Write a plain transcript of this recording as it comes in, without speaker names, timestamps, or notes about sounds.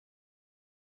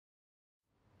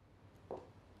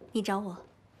你找我？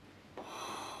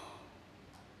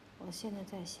我现在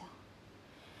在想，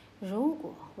如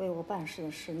果为我办事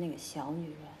的是那个小女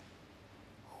人，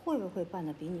会不会办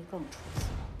得比你更出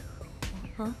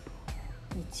色？啊？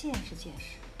你见识见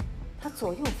识，她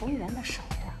左右逢源的手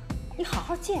段，你好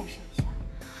好见识一下。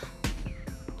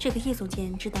这个叶总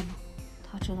监知道吗？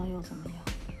他知道又怎么样？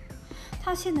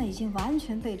他现在已经完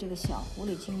全被这个小狐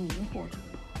狸精迷惑住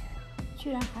了，居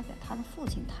然还把他的父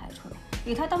亲抬出来，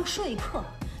给他当说客。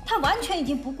他完全已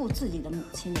经不顾自己的母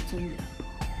亲的尊严。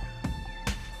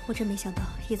我真没想到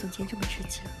叶总监这么痴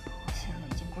情。我现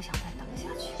在已经不想再等下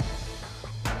去了，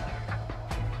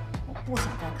我不想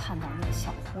再看到那个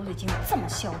小狐狸精这么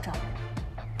嚣张。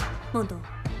孟董，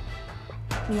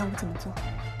你要我怎么做？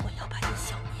我要把易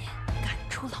小棉赶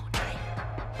出老宅。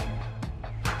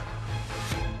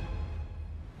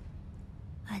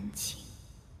安晴、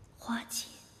花姐，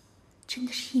真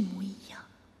的是一模一样。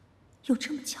有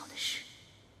这么巧的事？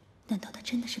难道她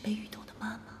真的是北雨桐的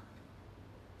妈妈？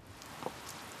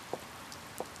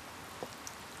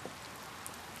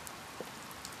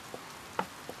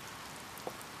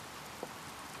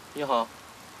你好，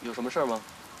有什么事儿吗？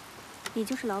你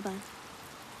就是老板？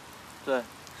对，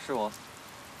是我。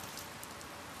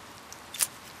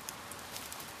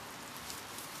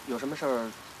有什么事儿，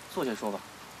坐下说吧。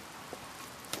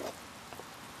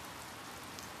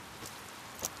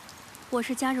我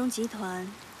是嘉荣集团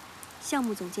项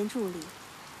目总监助理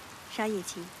沙叶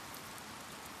青。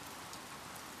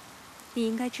你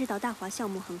应该知道大华项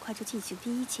目很快就进行第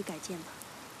1期改建吧？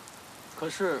可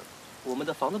是，我们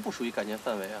的房子不属于改建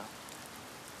范围啊。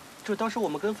这当时我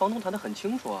们跟房东谈得很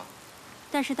清楚啊。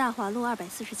但是大华路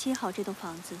247号这栋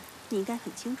房子，你应该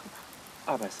很清楚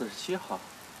吧？247号，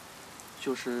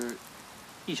就是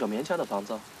易小棉家的房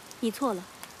子。你错了，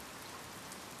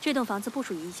这栋房子不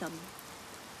属于易小棉，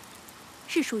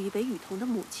是属于北雨桐的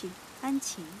母亲安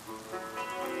晴。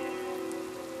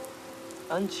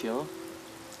安晴，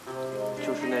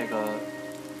就是那个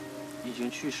已经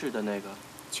去世的那个。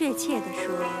确切的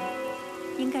说，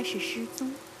应该是失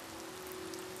踪，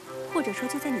或者说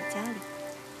就在你家里。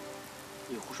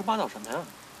你胡说八道什么呀？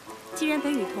既然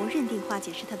北雨桐认定花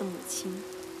姐是他的母亲，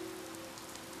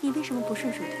你为什么不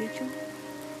顺水推舟？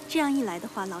这样一来的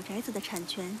话，老宅子的产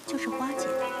权就是花姐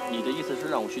的。你的意思是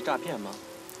让我去诈骗吗？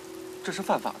这是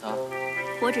犯法的。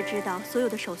我只知道，所有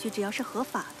的手续只要是合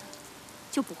法的，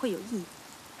就不会有异议。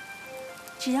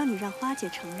只要你让花姐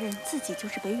承认自己就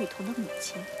是北雨桐的母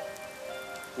亲。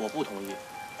我不同意，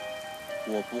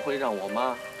我不会让我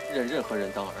妈认任何人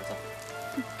当儿子。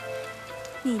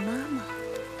你妈妈？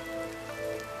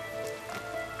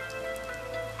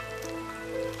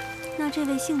那这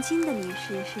位姓金的女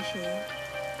士是谁呀？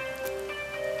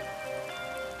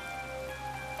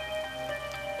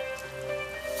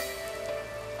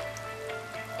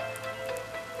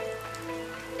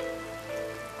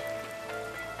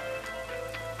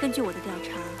根据我的调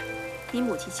查，你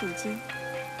母亲姓金，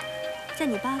在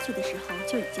你8岁的时候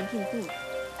就已经病故了。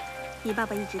你爸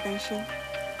爸一直单身，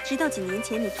直到几年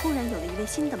前你突然有了一位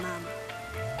新的妈妈，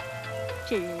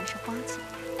这人是花姐。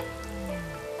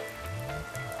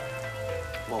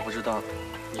我不知道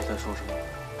你在说什么。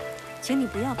请你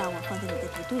不要把我放在你的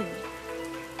敌对面。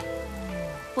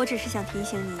我只是想提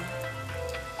醒你，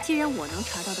既然我能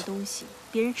查到的东西，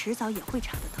别人迟早也会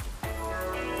查得到。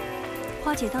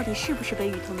花姐到底是不是北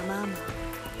雨桐的妈妈，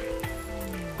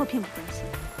我并不关心。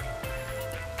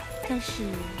但是，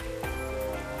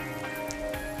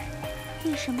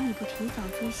为什么你不提早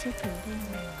做一些准备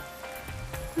呢？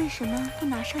为什么不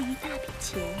拿上一大笔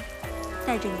钱，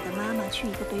带着你的妈妈去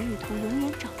一个北雨桐永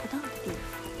远找不到的地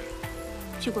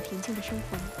方，去过平静的生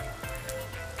活呢？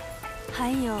还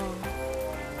有，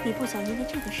你不想因为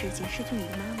这个事情失去你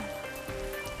的妈妈吧？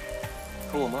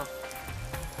可我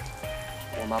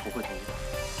妈不会同意的。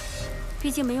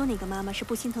毕竟没有哪个妈妈是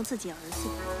不心疼自己儿子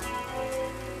的。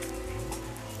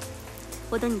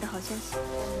我等你的好消息。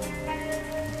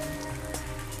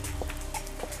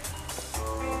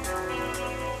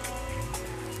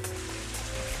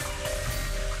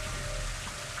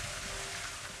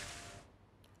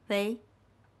喂。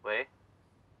喂，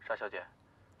沙小姐。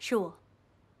是我。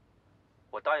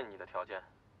我答应你的条件，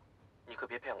你可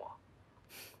别骗我。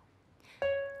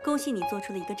恭喜你做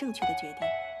出了一个正确的决定。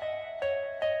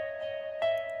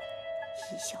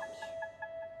易小棉，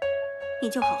你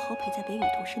就好好陪在北雨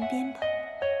桐身边吧。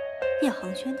叶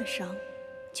航轩的伤，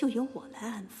就由我来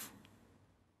安抚。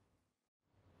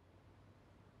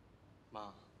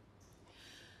妈，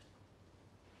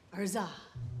儿子，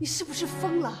你是不是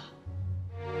疯了？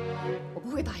我不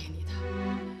会答应你的。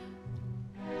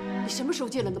你什么时候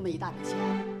借了那么一大笔钱？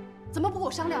怎么不跟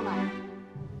我商量呢？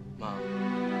妈，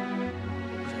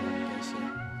我不想再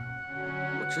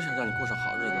只想让你过上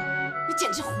好日子。你简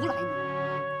直胡来你！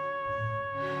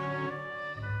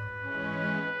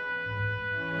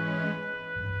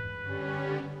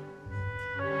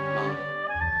妈，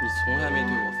你从来没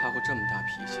对我发过这么大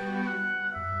脾气。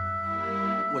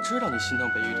我知道你心疼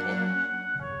北玉彤，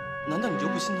难道你就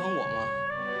不心疼我吗？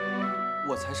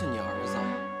我才是你儿子，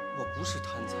我不是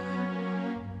贪财。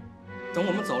等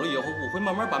我们走了以后，我会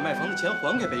慢慢把卖房的钱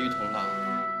还给北玉彤的。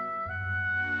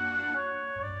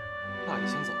爸已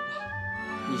经走了，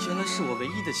你现在是我唯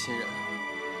一的亲人，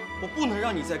我不能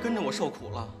让你再跟着我受苦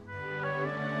了。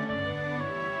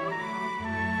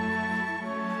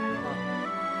妈，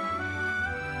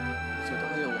你就答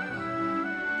应我吧，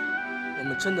我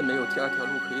们真的没有第二条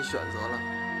路可以选择了。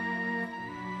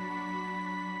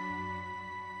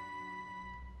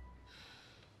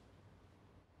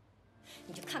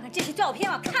你就看看这些照片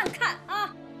吧，看看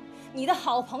啊，你的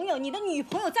好朋友，你的女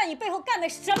朋友在你背后干的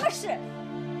什么事？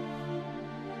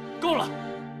够了，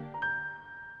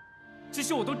这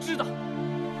些我都知道。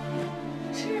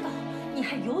知道？你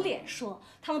还有脸说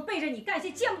他们背着你干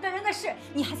些见不得人的事？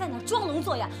你还在那装聋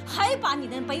作哑，还把你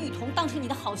的北雨桐当成你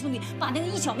的好兄弟，把那个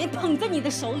易小棉捧在你的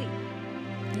手里，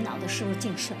你脑袋是不是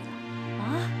进水了？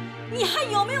啊？你还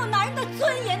有没有男人的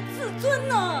尊严、自尊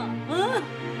呢？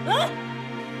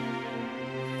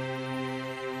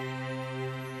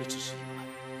那只是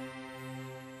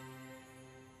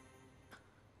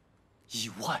意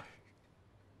外，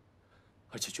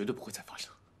而且绝对不会再发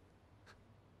生，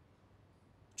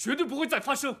绝对不会再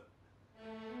发生。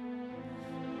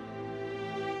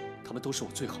他们都是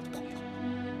我最好的朋友。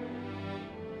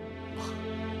妈，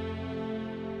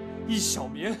易小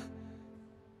棉，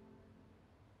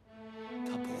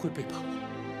他不会背叛我，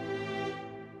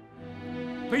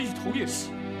北雨桐也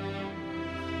是。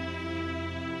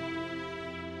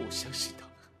我相信他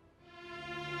们，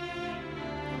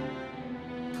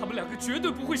他们两个绝对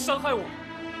不会伤害我。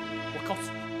我告诉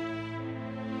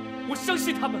你，我相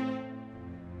信他们。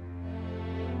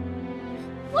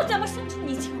我怎么生出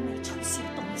你这个没出息的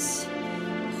东西？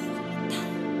混蛋！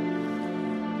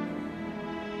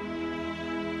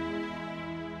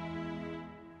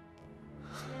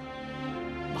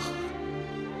妈，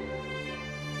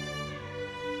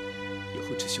以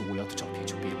后这些无聊的照片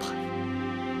就别拍了。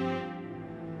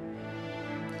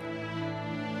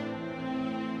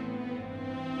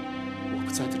我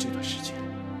不在的这段时间，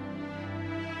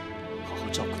好好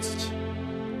照顾自己。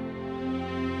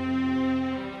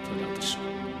天凉的时候，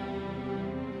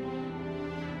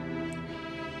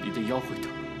你的腰会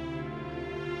疼，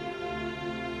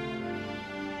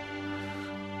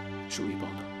注意保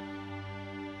暖，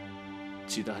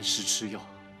记得按时吃药。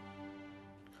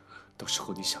到时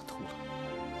候你想通了，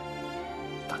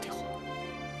打电话，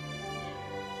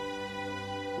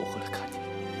我会来看你。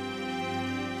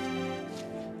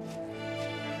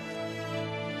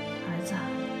儿子，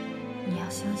你要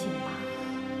相信妈，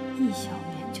易小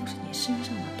棉就是你身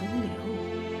上的毒瘤，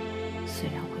虽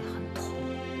然会很痛，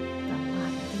但妈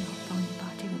一定要帮你把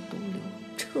这个毒瘤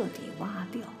彻底挖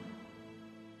掉。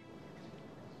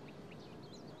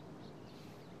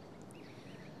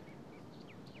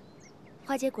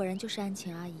花姐果然就是安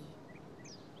晴阿姨。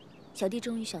小弟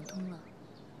终于想通了，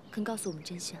肯告诉我们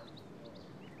真相。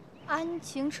安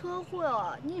晴车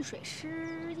祸溺水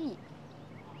失忆，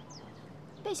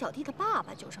被小弟的爸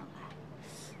爸救上来，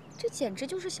这简直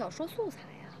就是小说素材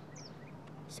呀！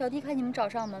小弟看你们找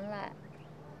上门来，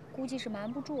估计是瞒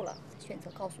不住了，才选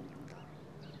择告诉你们的。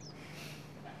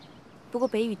不过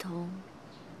北雨桐，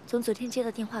从昨天接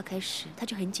到电话开始，他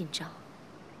就很紧张，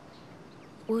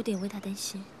我有点为他担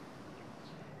心。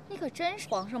你可真是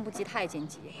皇上不急太监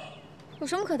急，有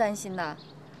什么可担心的？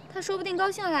他说不定高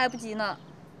兴还来不及呢。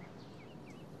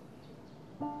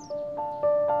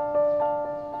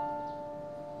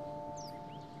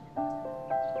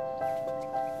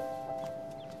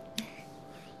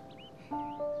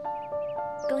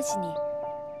恭喜你，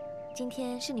今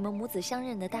天是你们母子相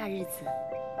认的大日子，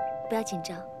不要紧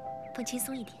张，放轻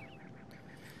松一点。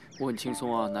我很轻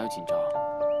松啊，哪有紧张？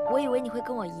我以为你会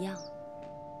跟我一样，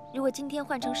如果今天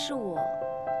换成是我，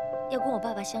要跟我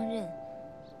爸爸相认，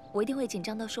我一定会紧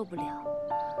张到受不了。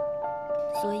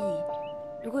所以，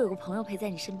如果有个朋友陪在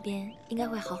你身边，应该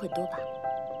会好很多吧？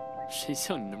谁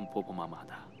像你那么婆婆妈妈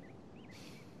的？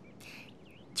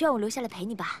就让我留下来陪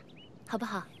你吧，好不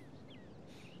好？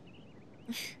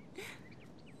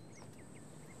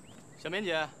小棉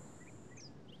姐，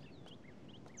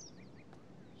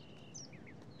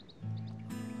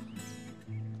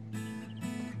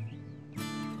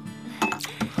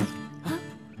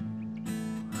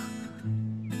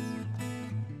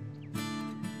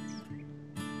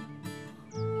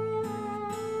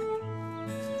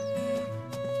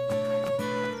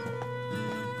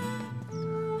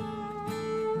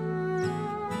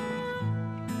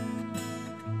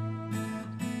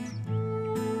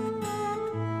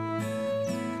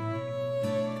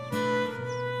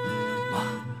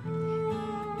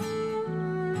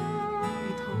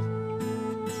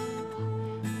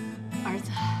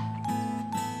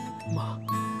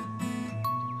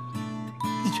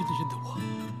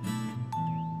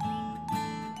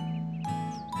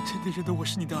的认得我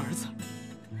是你的儿子。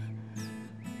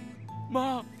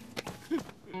妈，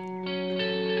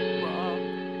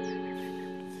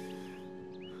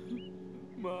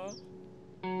妈。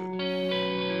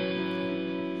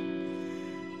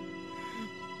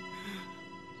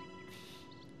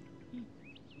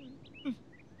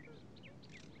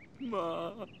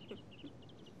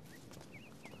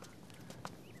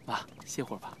 妈，歇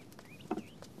会儿吧。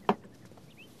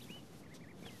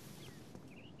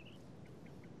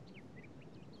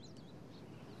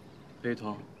北雨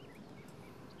桐，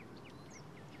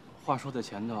话说在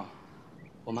前头，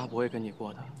我妈不会跟你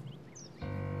过的，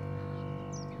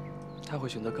她会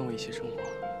选择跟我一起生活。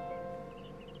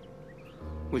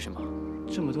为什么？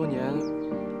这么多年，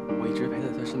我一直陪在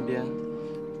她身边，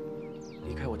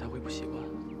离开我她会不习惯。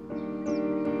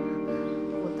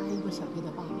 小弟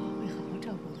的爸爸会好好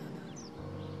照顾他的。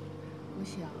我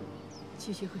想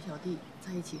继续和小弟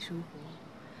在一起生活，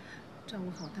照顾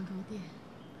好蛋糕店，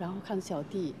然后看小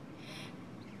弟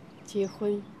结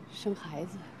婚生孩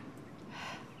子，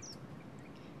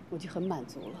我就很满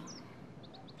足了。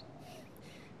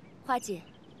花姐，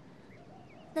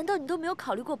难道你都没有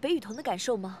考虑过北雨桐的感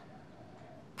受吗？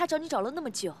他找你找了那么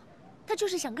久，他就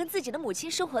是想跟自己的母亲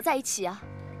生活在一起啊。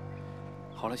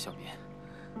好了，小棉，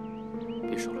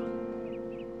别说了。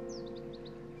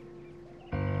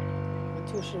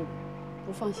 就是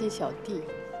不放心小弟。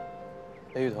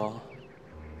北雨桐，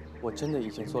我真的已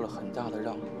经做了很大的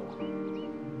让步了。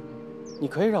你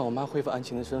可以让我妈恢复安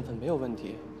晴的身份，没有问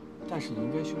题，但是你应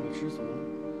该心里知足。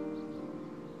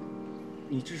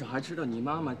你至少还知道你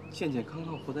妈妈健健康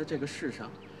康活在这个世上，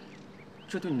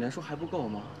这对你来说还不够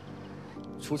吗？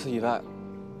除此以外，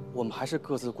我们还是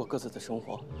各自过各自的生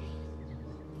活，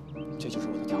这就是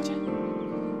我的条件。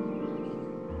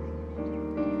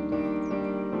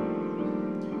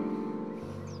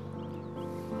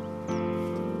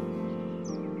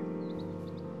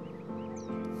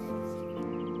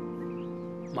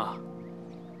 妈，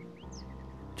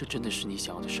这真的是你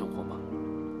想要的生活吗？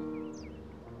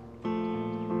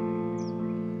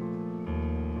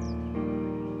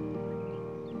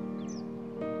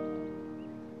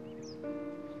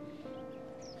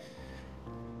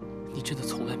你真的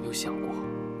从来没有想过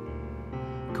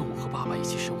跟我和爸爸一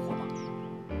起生活吗？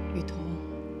雨桐，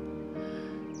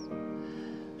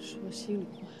说心里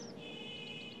话，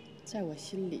在我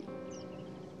心里，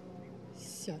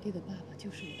小弟的爸爸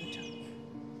就是我的丈夫。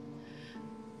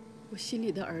 我心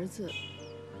里的儿子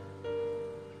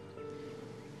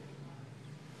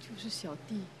就是小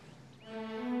弟。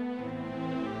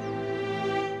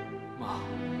妈，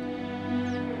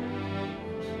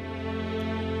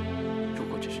如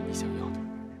果这是你想要的，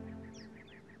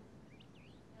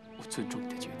我尊重你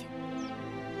的决定。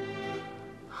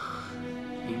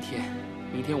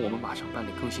明天我们马上办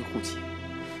理更新户籍。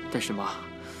但是妈，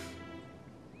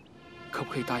可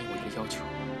不可以答应我一个要求？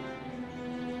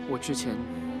我之前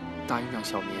答应让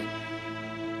小棉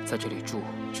在这里住，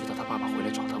直到他爸爸回来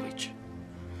找他为止。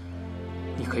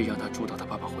你可以让他住到他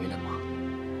爸爸回来吗？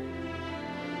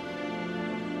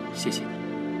谢谢你，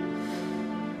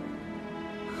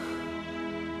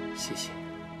谢谢。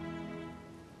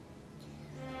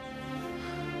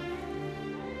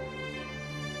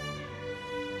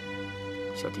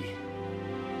小弟，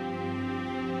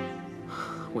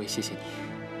我也谢谢你。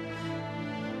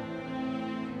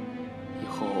以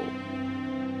后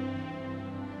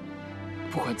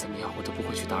不管怎么样，我都不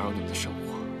会去打扰你们的生活。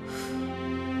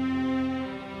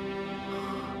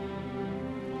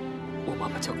我妈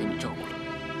妈交给你照顾了，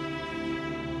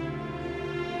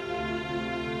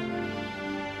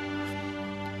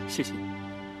谢谢你。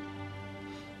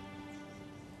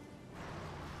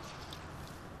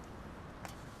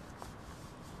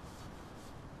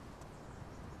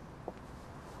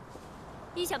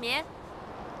易小棉，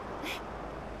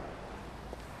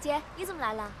姐，你怎么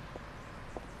来了？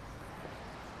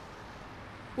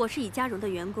 我是以嘉荣的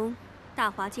员工，大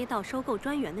华街道收购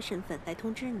专员的身份来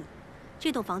通知你，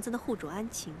这栋房子的户主安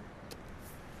晴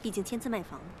已经签字卖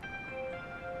房了。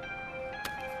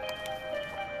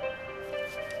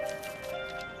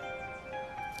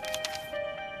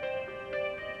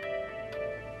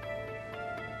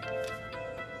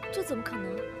这怎么可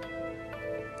能？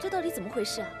这到底怎么回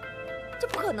事啊？这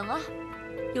不可能啊！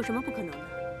有什么不可能的？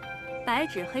白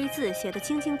纸黑字写得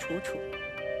清清楚楚，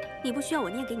你不需要我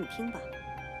念给你听吧？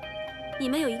 你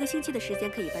们有1个星期的时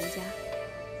间可以搬家，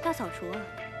大扫除啊，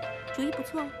主意不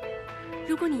错。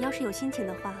如果你要是有心情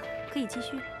的话，可以继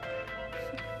续。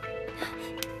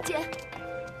姐，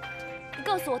你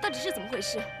告诉我到底是怎么回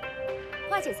事？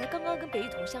花姐才刚刚跟北雨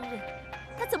桐相认，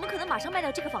她怎么可能马上卖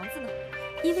掉这个房子呢？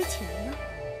因为钱呢。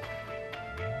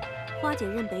花姐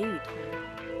认北雨桐，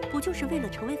不就是为了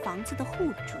成为房子的户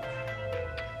主，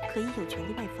可以有权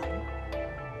利卖房吗？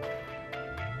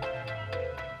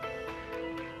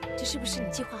这是不是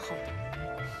你计划好的？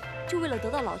就为了得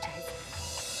到老宅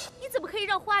子？你怎么可以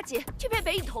让花姐去骗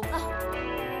北雨桐呢？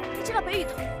你知道北雨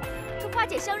桐跟花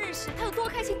姐相认时，她有多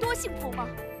开心、多幸福吗？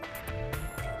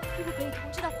如果北雨桐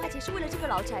知道花姐是为了这个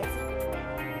老宅子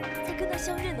才跟她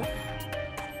相认的话，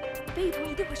北雨桐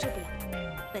一定会受不了。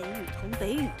北雨桐，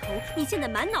北雨桐，你现在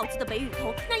满脑子的北雨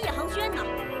桐，那叶航轩呢？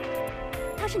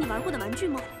他是你玩过的玩具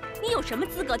吗？你有什么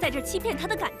资格在这欺骗他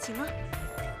的感情啊？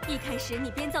一开始你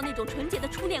编造那种纯洁的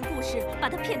初恋故事，把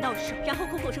他骗到手，然后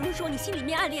口口声声说你心里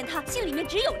面暗恋他，心里面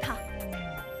只有他。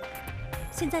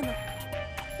现在呢，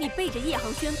你背着叶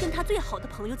航轩跟他最好的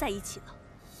朋友在一起了，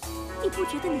你不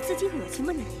觉得你自己恶心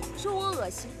吗？你说我恶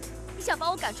心？你想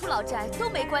把我赶出老宅都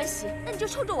没关系，那你就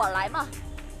冲着我来嘛！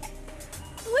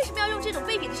你为什么要用这种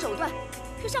卑鄙的手段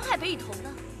去伤害北雨桐呢？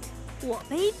我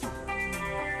卑鄙？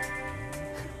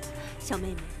小妹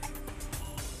妹，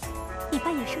你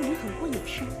扮演圣女很过瘾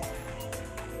是吗？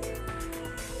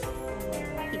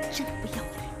你真不要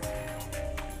脸！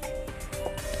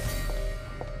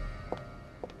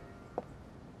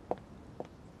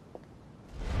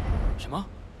什么？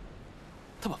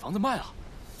他把房子卖了？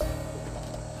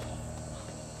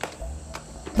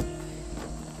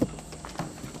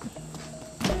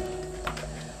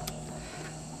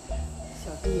小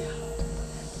弟呀，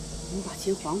我们把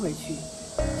钱还回去，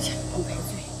向雨桐赔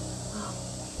罪啊！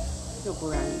要不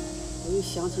然我一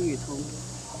想起雨桐，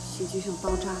心就像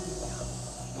刀扎的一样。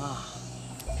妈，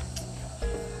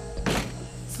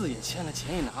字也签了，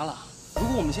钱也拿了。如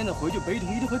果我们现在回去，北雨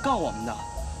桐一定会告我们的，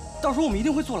到时候我们一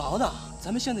定会坐牢的。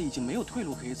咱们现在已经没有退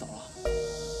路可以走了。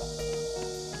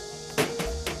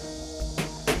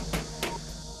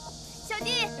小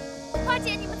弟，花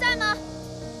姐，你们在吗？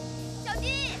小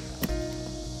弟，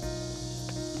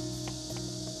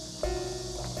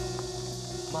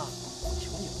妈，求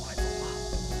你了，快走吧。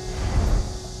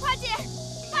花姐，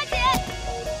花姐，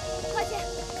花姐，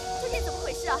究竟怎么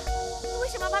回事啊？你为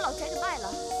什么要把老宅给卖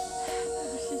了？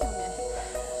是小梅。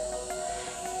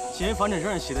结缘房产证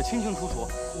上写的清清楚楚，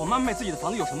我妈卖自己的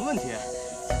房子有什么问题？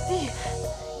小弟，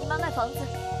你妈卖房子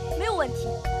没有问题，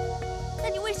那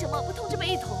你为什么不通知北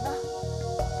雨桐呢？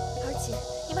而且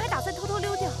你们还打算偷偷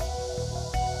溜掉。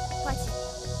花姐，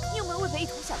你有没有为北雨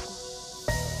桐想过？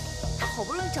她好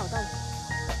不容易找到你，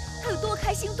她有多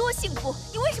开心、多幸福，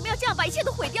你为什么要这样把一切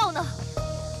都毁掉呢？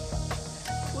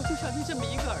我就小弟这么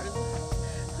一个儿子，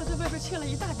他在外边欠了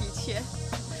一大笔钱，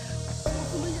我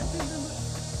不能眼睁睁的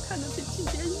看着他进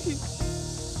监狱。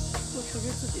我承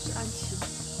认自己是安琪，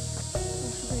都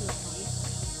是为了房子，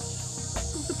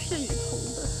都是骗雨桐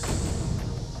的。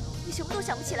你什么都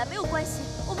想不起来没有关系，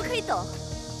我们可以等。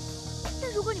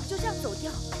但如果你们就这样走掉，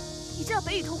你知道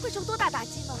北雨桐会受多大打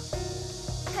击吗？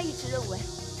他一直认为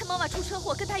他妈妈出车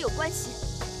祸跟他有关系，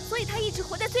所以他一直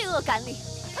活在罪恶感里，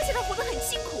而且他活得很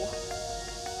辛苦。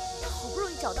他好不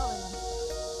容易找到了你，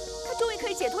他终于可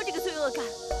以解脱这个罪恶感。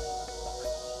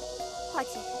花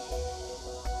姐，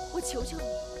我求求你，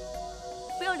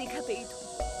不要离开北雨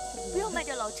桐，不要卖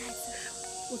掉老宅子。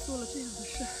我做了这样的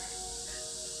事儿，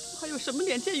我还有什么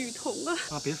脸见雨桐啊？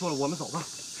妈，别说了，我们走吧。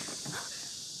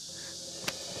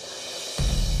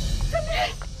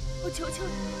我求求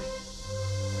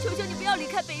你，求求你不要离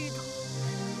开北雨桐，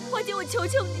花姐，我求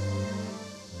求你，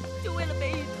就为了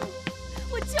北雨桐，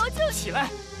我求求你。起来！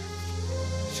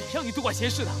谁让你多管闲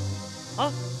事的？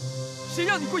啊？谁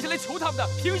让你跪下来求他们的？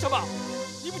凭什么？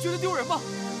你不觉得丢人吗？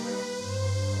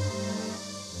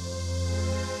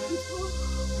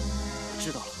我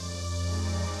知道了，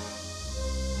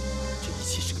这一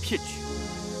切是个骗局，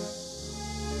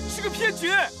是个骗局。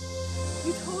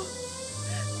雨桐，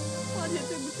花姐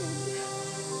对不住你，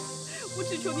我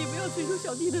只求你不要追究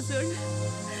小弟的责任，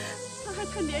他还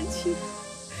太年轻，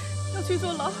要去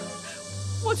坐牢，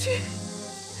我去。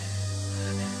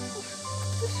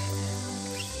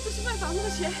这是卖房子的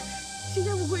钱，现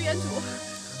在物归原主。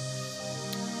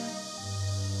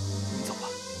你走吧，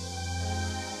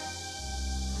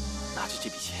拿着这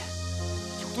笔钱，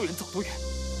有多远走多远。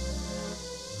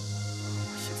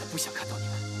我现在不想看到你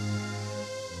们，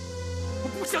我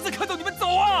不想再看到你们走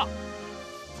啊！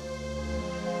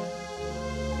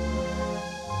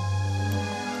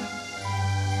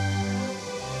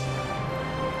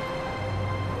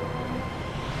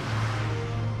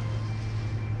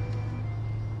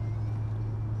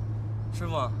师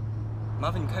傅，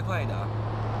麻烦你开快一点。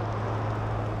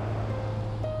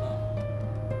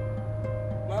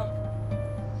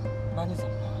妈，你怎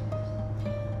么了？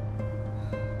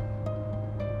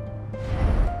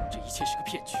这一切是个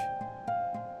骗局，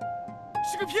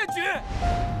是个骗局！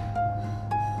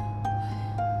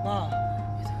妈，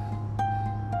回头，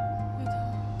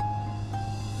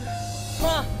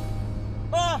妈，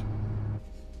妈。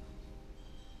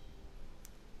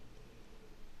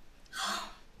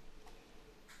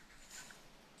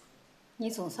你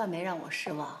总算没让我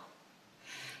失望。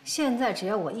现在只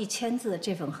要我一签字，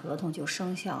这份合同就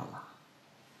生效了，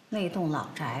那栋老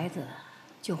宅子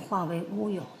就化为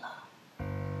乌有了。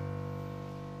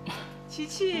琪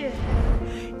琪，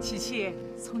琪琪，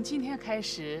从今天开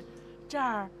始，这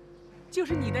儿就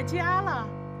是你的家了。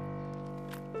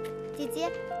姐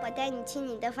姐，我带你去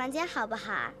你的房间好不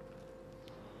好？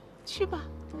去吧。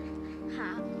好，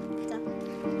走。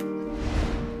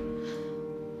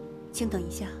请等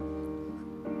一下。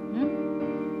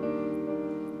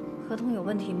合同有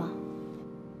问题吗？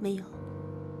没有。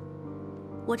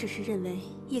我只是认为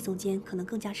叶总监可能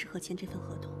更加适合签这份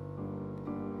合同。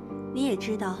你也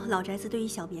知道，老宅子对于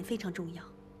小棉非常重要。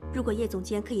如果叶总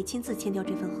监可以亲自签掉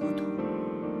这份合同，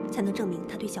才能证明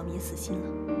他对小棉死心了。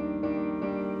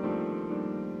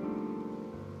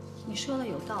你说的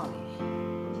有道理，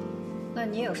那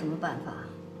你有什么办法？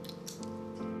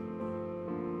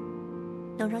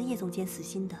能让叶总监死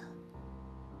心的，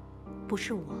不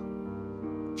是我，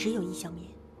只有易小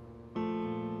棉。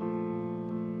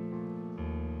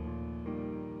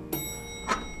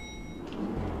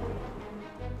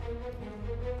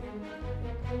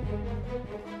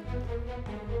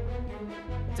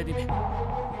在那边。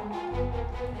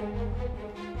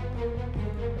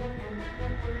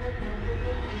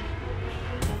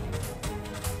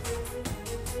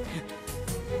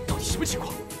到底什么情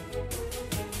况？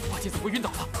花姐怎么会晕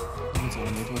倒了？我们走了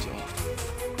没多久，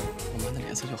我妈的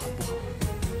脸色就很不好，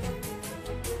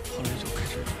后来就开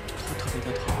始头特别的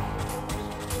疼，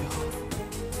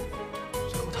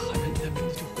最后她喊着你的名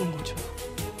字就昏过去了。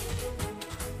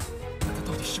那她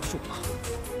到底是不是我妈？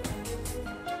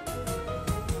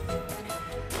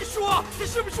你说，这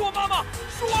是不是我妈妈？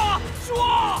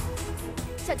说！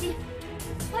小弟，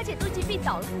花姐都已经病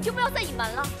倒了，你就不要再隐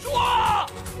瞒了。说！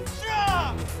是。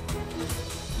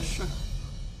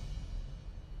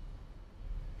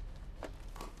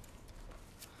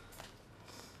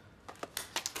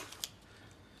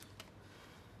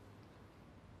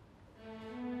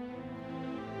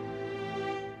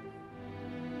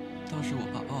当时我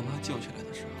把爸妈救起来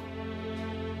的时候，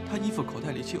他衣服口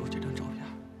袋里就有这张照片。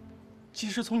其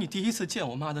实从你第一次见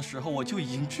我妈的时候，我就已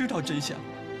经知道真相了，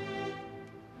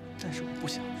但是我不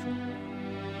想说，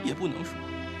也不能说。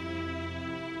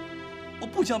我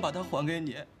不想把它还给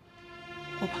你，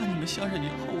我怕你们相认以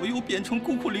后，我又变成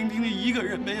孤苦伶仃的一个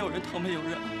人，没有人疼，没有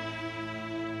人爱。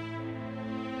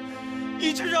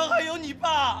你身上还有你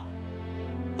爸，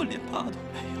我连爸都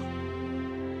没有。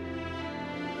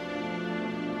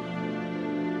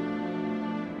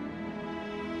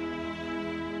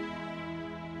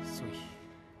所以，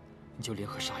你就联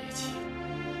合沙野起，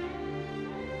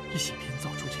一起编造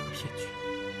出这个骗局。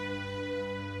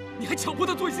你还强迫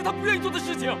他做一些他不愿意做的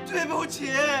事情。对不起，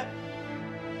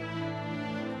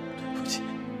对不起，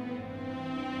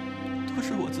都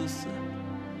是我自私。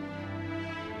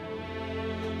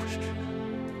我不是人。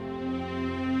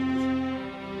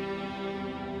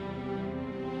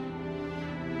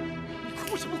你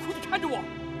哭什么哭？你看着我。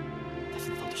他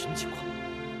现在到底什么情况？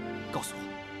告诉我。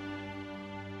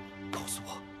告诉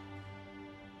我。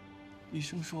医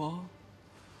生说，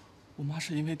我妈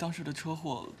是因为当时的车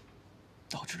祸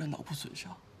导致了脑部损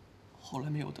伤，后来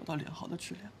没有得到良好的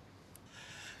治疗，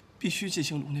必须进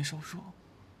行颅内手术。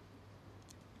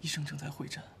医生正在会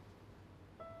诊。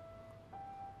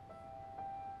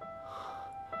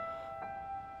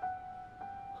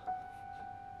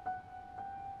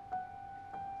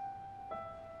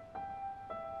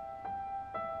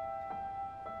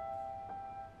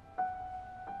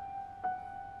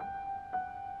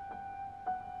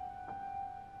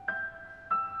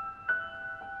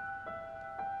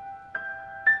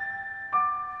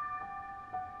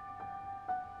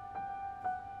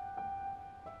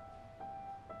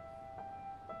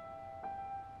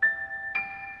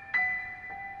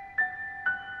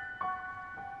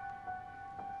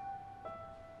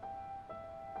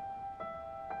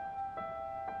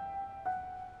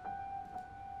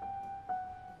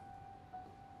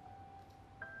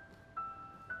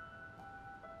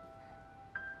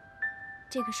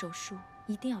这个手术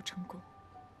一定要成功。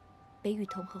北雨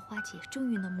桐和花姐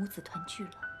终于能母子团聚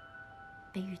了。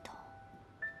北雨桐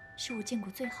是我见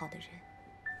过最好的人，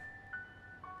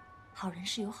好人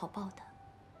是有好报的，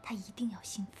她一定要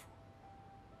幸福，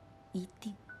一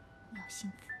定要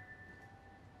幸福。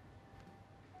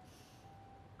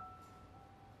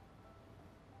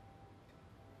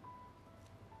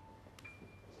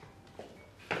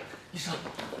医生，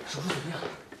手术怎么样？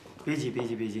别急，别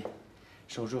急，别急，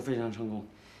手术非常成功。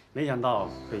没想到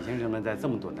北先生们在这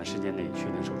么短的时间内确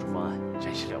定手术方案，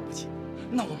真是了不起。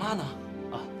那我妈呢？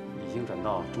啊，已经转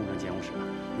到重症监护室了，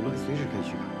你们随时可以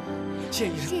去看。谢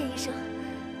谢医生。谢谢医生。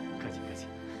客气客气。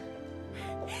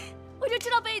我就知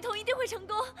道北雨桐一定会成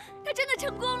功，他真的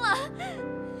成功了。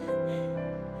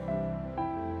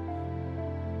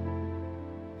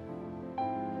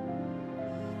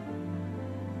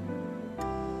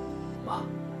妈，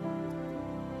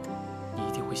你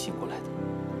一定会醒过来的。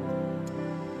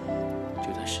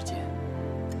这段时间，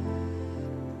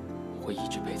我会一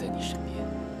直陪在你身边，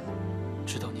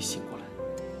直到你醒过来，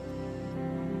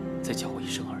再叫我一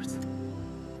声儿子，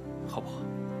好不好？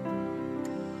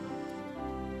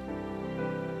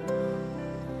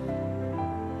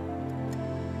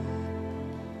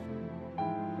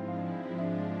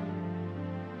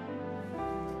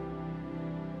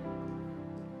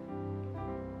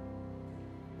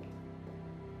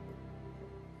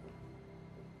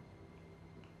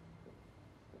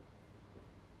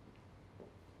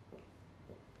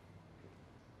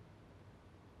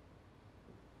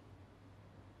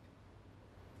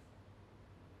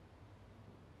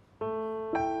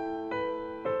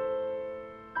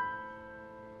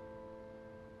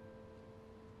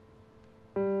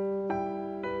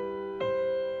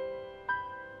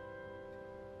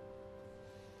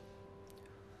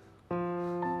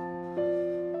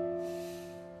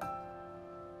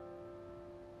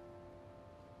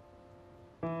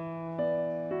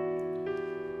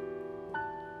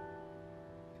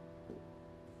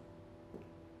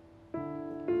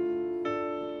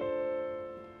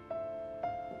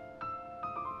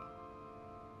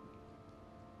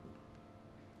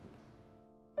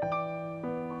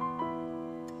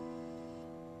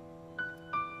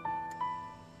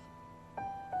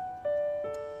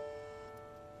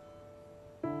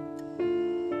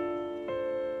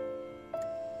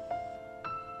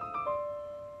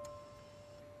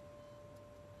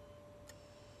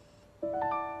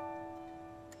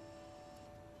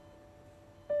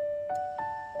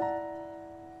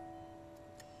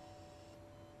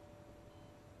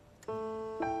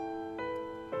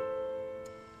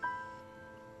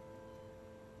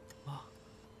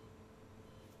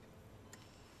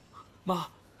妈，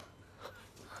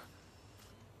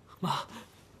妈，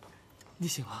你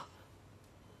醒了。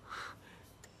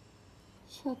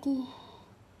小弟，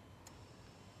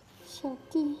小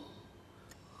弟，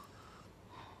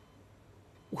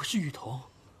我是雨桐。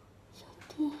小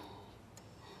弟，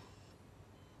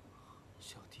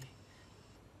小弟，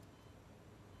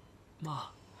妈，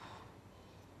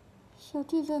小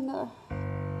弟在哪儿？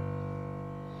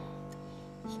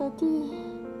小弟，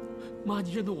妈，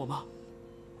你认得我吗？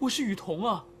我是雨桐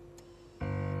啊。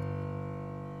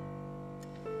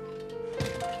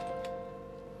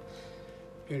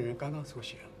病人刚刚苏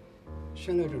醒，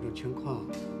现在这种情况，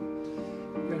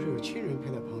要是有亲人陪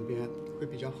在旁边，会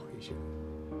比较好一些。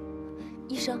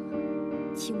医生，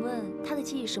请问他的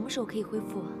记忆什么时候可以恢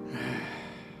复啊？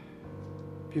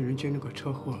病人经历过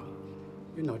车祸，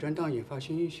与脑震荡引发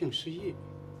心因性失忆。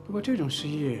不过这种失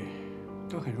忆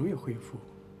倒很容易恢复。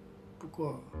不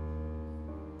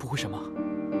过什么？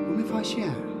我们发现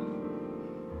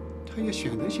他有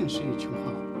选择性失忆情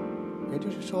况，也就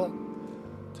是说，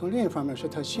从另一方面是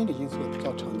他心理因素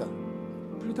造成的。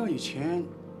不知道以前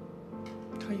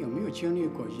他有没有经历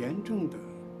过严重的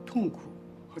痛苦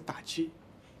和打击，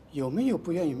有没有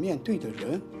不愿意面对的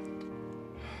人？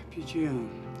毕竟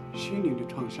心理的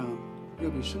创伤要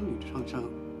比生理的创伤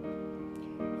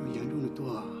要严重的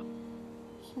多啊。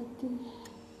小弟，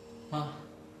妈，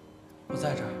我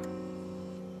在这儿。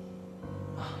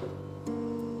啊，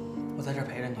我在这儿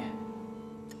陪着你。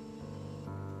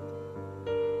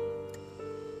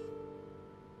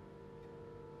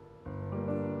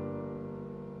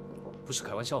不是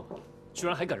开玩笑吧？居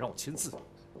然还敢让我签字，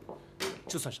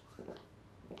这算什么？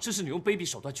这是你用卑鄙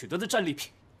手段取得的战利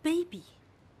品。卑鄙？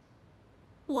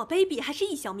我卑鄙还是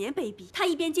易小棉卑鄙？他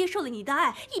一边接受了你的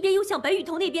爱，一边又向北雨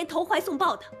桐那边投怀送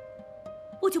抱的。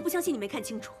我就不相信你没看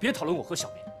清楚。别讨论我和小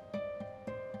棉，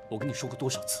我跟你说过多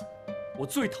少次，我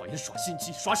最讨厌耍心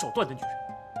机、耍手段的女人。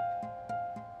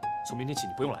从明天起，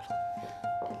你不用来了。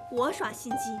我耍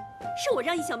心机，是我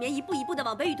让易小棉一步一步的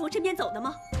往北雨桐身边走的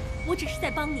吗？我只是在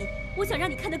帮你，我想让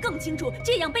你看得更清楚，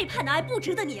这样背叛的爱不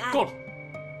值得你爱。够了，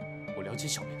我了解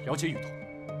小棉，了解雨桐，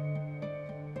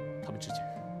他们之间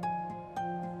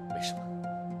没什么。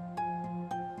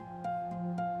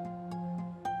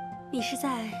你是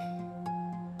在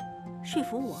说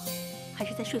服我，还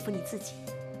是在说服你自己？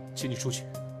请你出去。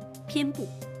偏不。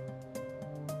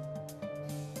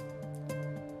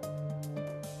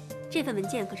这份文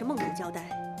件可是孟总交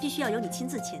代，必须要由你亲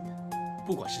自签的。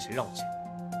不管是谁让我签，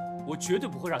我绝对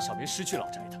不会让小棉失去老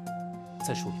宅的。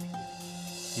再说一遍，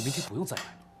你明天不用再来了。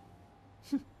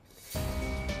哼，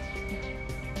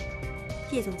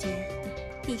叶总监，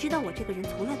你知道我这个人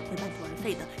从来不会半途而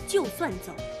废的，就算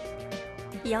走，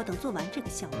也要等做完这个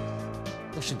项目。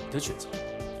那是你的选择，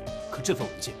可这份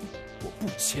文件我不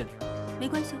签。没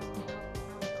关系，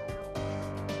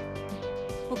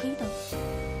我可以等。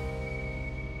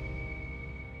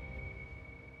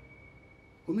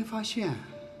我们发现，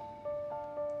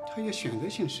他有选择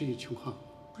性失忆情况，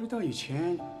不知道以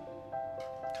前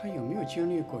他有没有经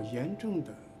历过严重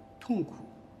的痛苦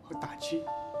和打击，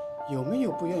有没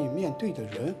有不愿意面对的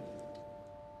人。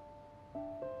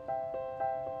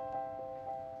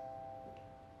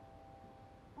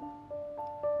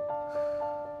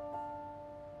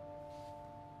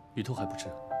雨桐还不知，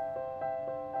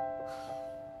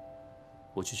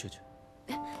我去劝劝。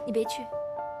你别去，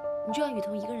你就让雨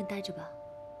桐一个人待着吧。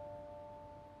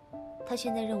他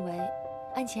现在认为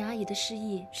安晴阿姨的失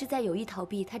忆是在有意逃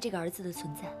避他这个儿子的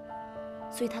存在，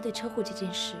所以他对车祸这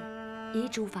件事也一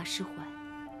直无法释怀。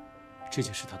这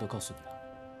件事他都告诉你了？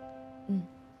嗯，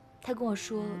他跟我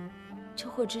说，车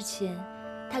祸之前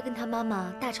他跟他妈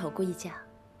妈大吵过一架。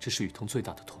这是雨桐最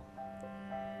大的痛，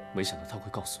没想到他会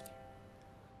告诉你。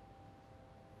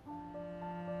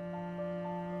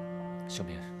小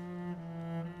棉，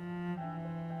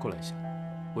过来一下，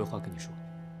我有话跟你说。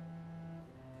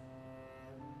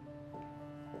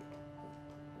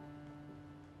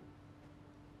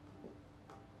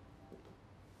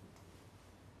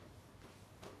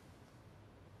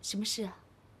什么事啊？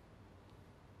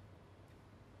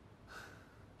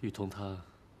雨桐她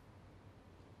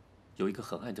有一个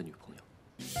很爱的女朋友。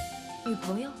女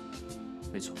朋友？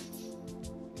没错，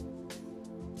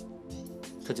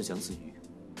她叫蒋子瑜，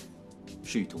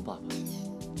是雨桐爸爸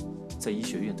在医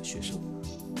学院的学生，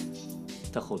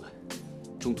但后来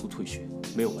中途退学，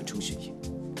没有完成学业。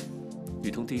雨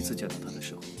桐第一次见到他的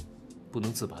时候，不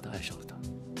能自拔地爱上了他。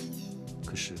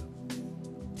可是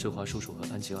振华叔叔和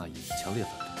安晴阿姨强烈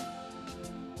反对。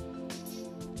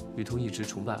雨桐一直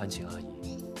崇拜安晴阿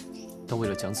姨，但为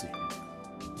了蒋子瑜，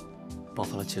爆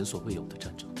发了前所未有的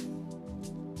战争。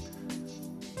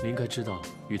你应该知道，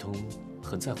雨桐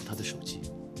很在乎他的手机，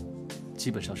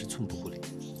基本上是寸步不离。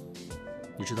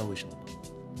你知道为什么吗？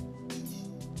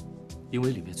因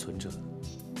为里面存着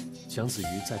蒋子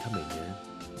瑜在他每年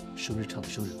生日唱的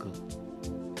生日歌。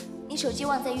你手机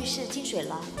忘在浴室进水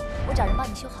了，我找人帮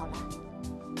你修好了。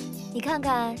你看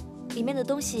看里面的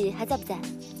东西还在不在？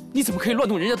你怎么可以乱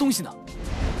动人家东西呢？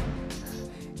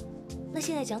那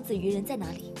现在蒋子瑜人在哪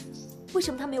里？为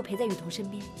什么他没有陪在雨桐身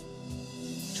边？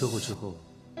车祸之后，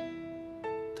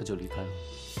他就离开了。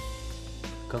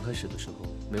刚开始的时候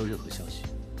没有任何消息，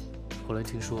后来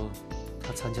听说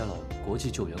他参加了国际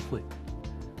救援会，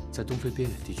在东非边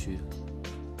远地区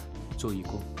做义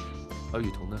工。而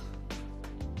雨桐呢，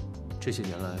这些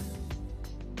年来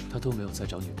他都没有再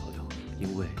找女朋友，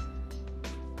因为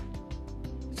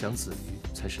蒋子瑜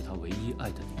才是他唯一爱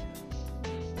的女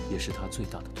人，也是他最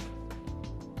大的痛。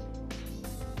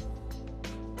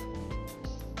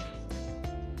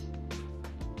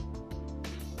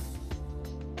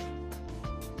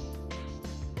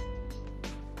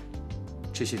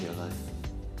这些年来，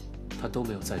他都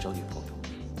没有再找女朋友，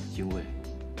因为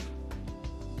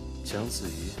蒋子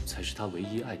瑜才是他唯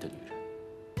一爱的女人，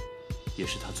也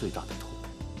是他最大的痛。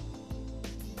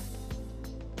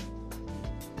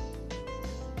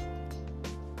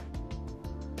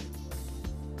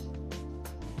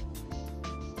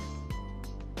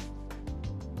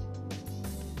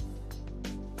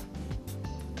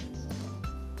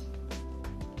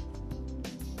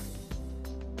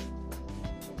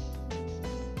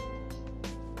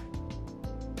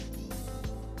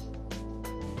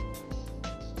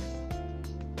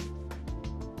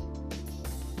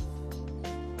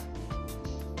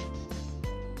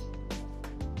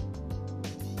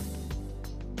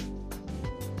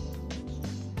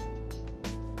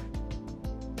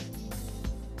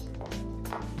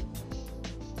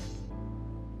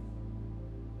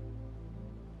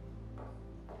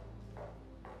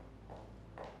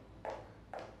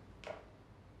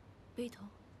北雨桐，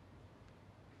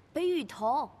北雨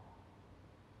桐，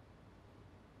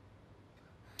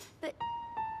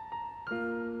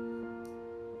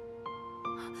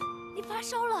你发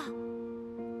烧了！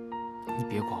你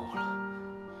别管我了，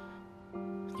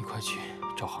你快去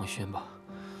找航轩吧。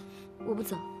我不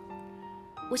走，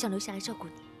我想留下来照顾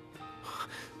你。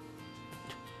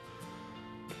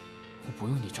我不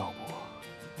用你照顾，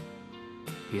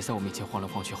别在我面前晃来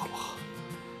晃去，好不好？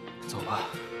走吧。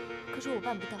可是我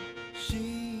办不到。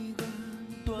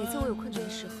每次我有困顿的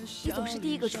时候，你总是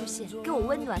第一个出现，给我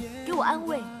温暖，给我安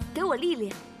慰，给我力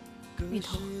量。芋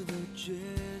头，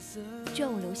就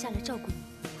让我留下来照顾你，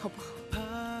好不好？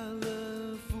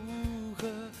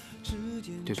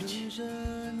对不起，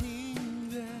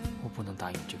我不能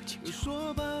答应这个请求。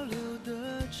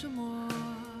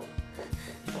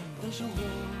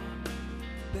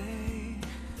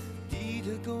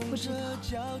我知道，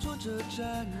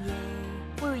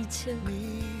我有1000个、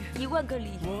10000个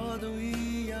理由，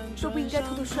都不应该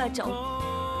偷偷出来找你。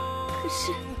可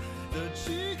是，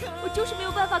我就是没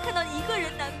有办法看到你一个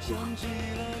人难过，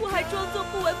我还装作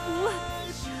不闻不问，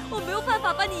我没有办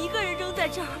法把你一个人扔在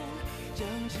这儿。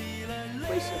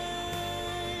为什么？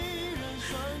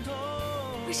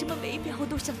为什么每一秒我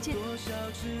都想见你？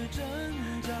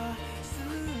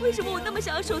为什么我那么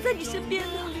想要守在你身边呢？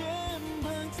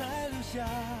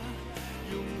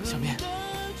小面，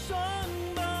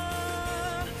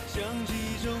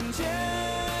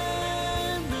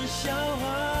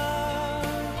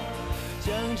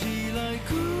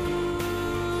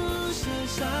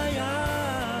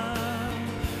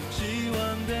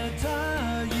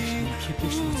你别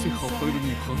是我最好朋友的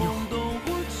女朋友。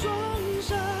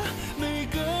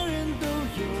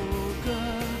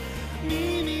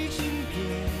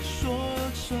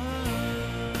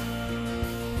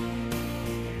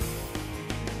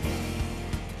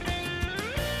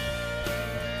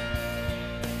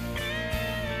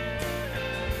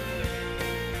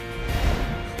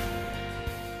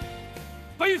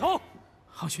白玉彤，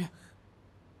浩轩，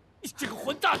你这个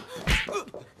混蛋！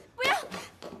不要，叶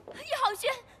浩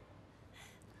轩，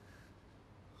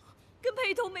跟裴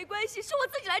雨桐没关系，是我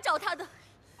自己来找他的。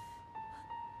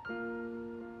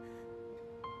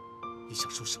你想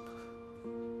说什么？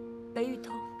裴雨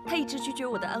桐，他一直拒绝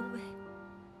我的安慰，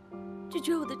拒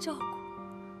绝我的照顾。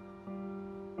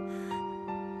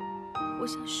我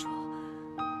想说，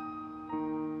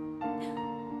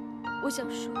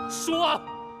说啊！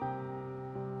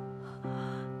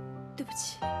对不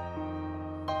起，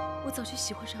我早就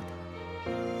喜欢上他了。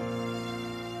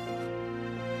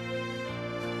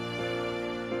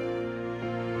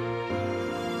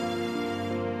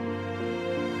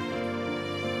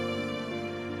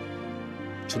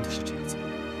真的是这样子吗？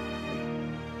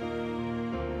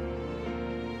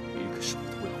一个是我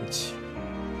的未婚妻，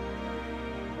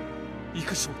一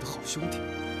个是我的好兄弟。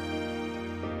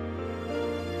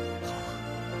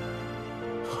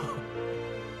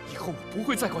以后我不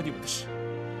会再管你们的事。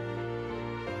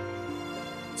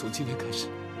从今天开始，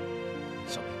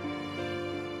小梅，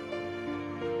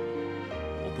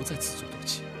我不再自作多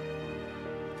情。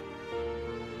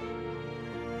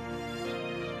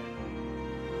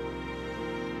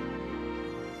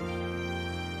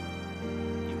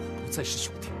因为我不再是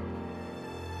兄弟。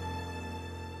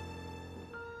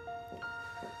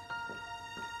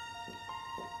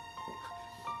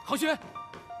郝轩，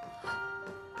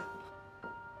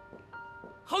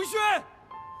郝轩，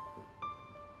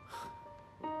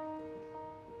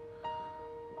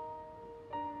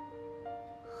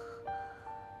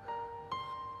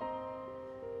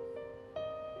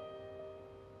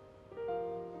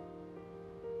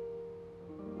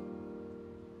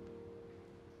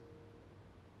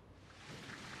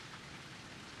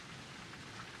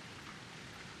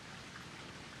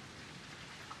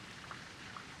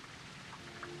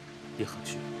叶郝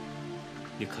轩，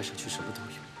你看上去什么都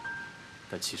有，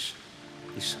但其实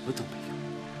你什么都没有。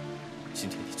今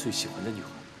天你最喜欢的女孩，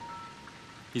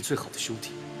你最好的兄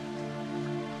弟，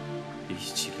也一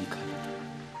起离开了你。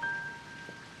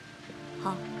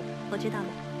好，我知道了，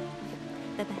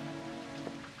拜拜。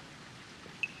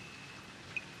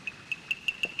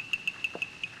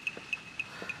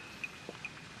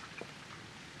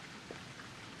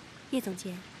叶总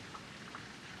监，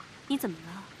你怎么了？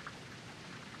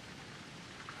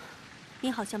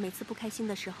你好像每次不开心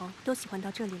的时候都喜欢到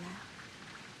这里来啊。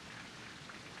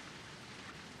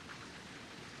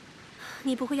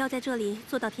你不会要在这里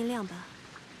坐到天亮吧？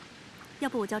要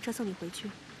不我叫车送你回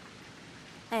去。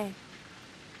哎，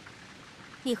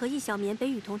你和易小棉、北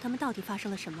雨桐他们到底发生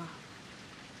了什么？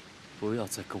不要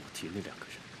再跟我提那2个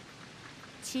人。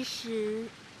其实，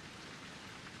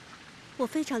我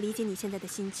非常理解你现在的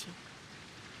心情。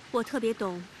我特别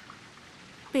懂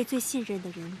被最信任的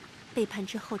人背叛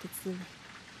之后的滋味，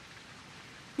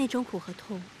那种苦和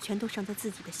痛全都伤在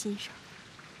自己的心上。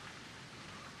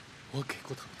我给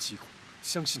过他们机会，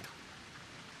相信他们。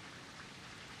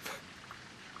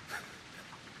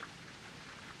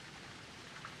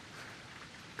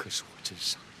可是我真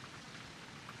傻。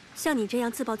像你这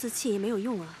样自暴自弃也没有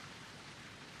用啊。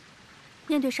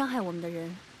面对伤害我们的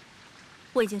人，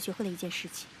我已经学会了一件事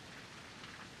情，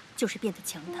就是变得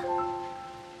强大。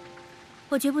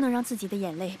我绝不能让自己的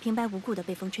眼泪平白无故的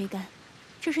被风吹干。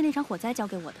这是那场火灾教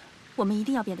给我的，我们一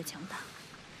定要变得强大。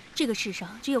这个世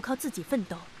上只有靠自己奋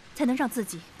斗，才能让自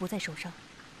己不再受伤。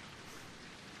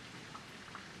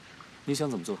你想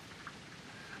怎么做？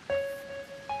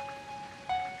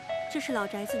这是老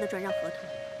宅子的转让合同，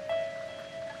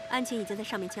安晴已经在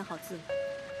上面签好字了。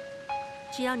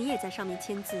只要你也在上面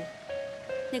签字，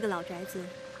那个老宅子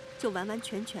就完完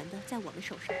全全的在我们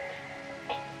手上。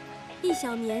易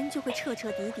小棉就会彻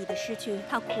彻底底的失去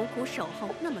他苦苦守候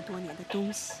那么多年的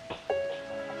东西。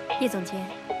叶总监，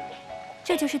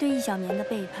这就是对易小棉的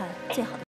背叛最好的